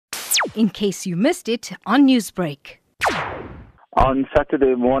in case you missed it on Newsbreak. On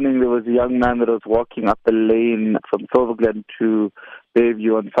Saturday morning, there was a young man that was walking up the lane from Silverglen to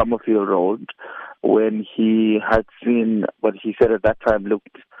Bayview on Summerfield Road when he had seen what he said at that time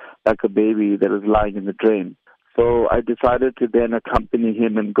looked like a baby that was lying in the drain. So I decided to then accompany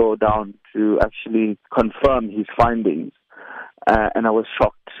him and go down to actually confirm his findings. And I was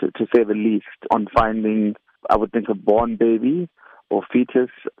shocked, to say the least, on finding, I would think, a born baby or fetus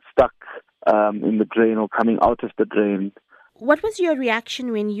stuck in the drain or coming out of the drain. What was your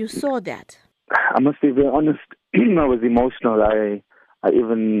reaction when you saw that? I must be very honest, I was emotional. I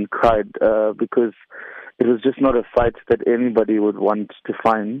even cried because it was just not a sight that anybody would want to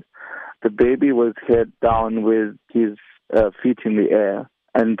find. The baby was head down with his feet in the air,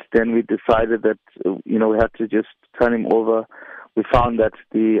 and then we decided that, we had to just turn him over. We found that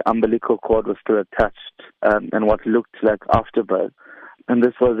the umbilical cord was still attached and what looked like afterbirth. And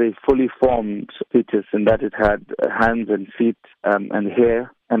this was a fully formed fetus in that it had hands and feet and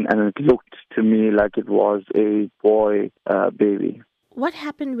hair, and it looked to me like it was a boy baby. What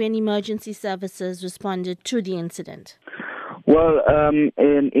happened when emergency services responded to the incident? Well,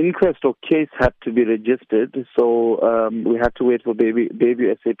 an inquest or case had to be registered, so we had to wait for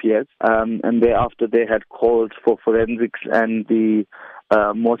Bayview SAPS, and thereafter they had called for forensics and the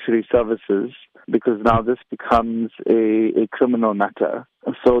mortuary services, because now this becomes a criminal matter.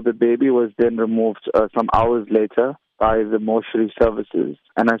 So the baby was then removed some hours later by the mortuary services,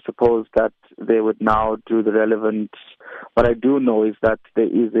 and I suppose that they would now do the relevant. What I do know is that there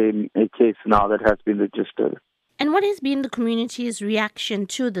is a case now that has been registered. And what has been the community's reaction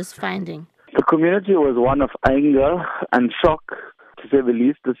to this finding? The community was one of anger and shock, to say the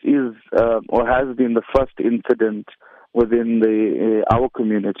least. This is or has been the first incident within our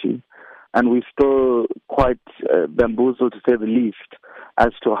community. And we're still quite bamboozled, to say the least,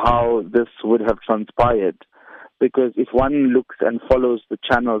 as to how this would have transpired. Because if one looks and follows the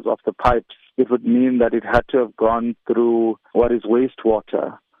channels of the pipes, it would mean that it had to have gone through what is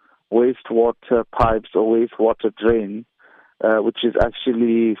wastewater pipes or wastewater drain, which is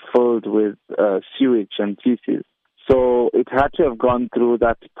actually filled with sewage and feces. So it had to have gone through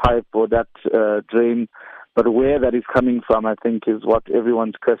that pipe or that drain. But where that is coming from, I think, is what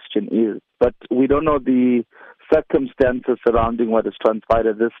everyone's question is. But we don't know the circumstances surrounding what has transpired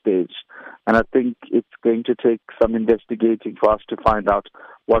at this stage. And I think it's going to take some investigating for us to find out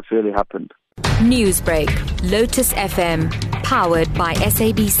what really happened. Newsbreak, Lotus FM, powered by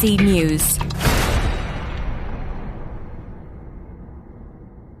SABC News.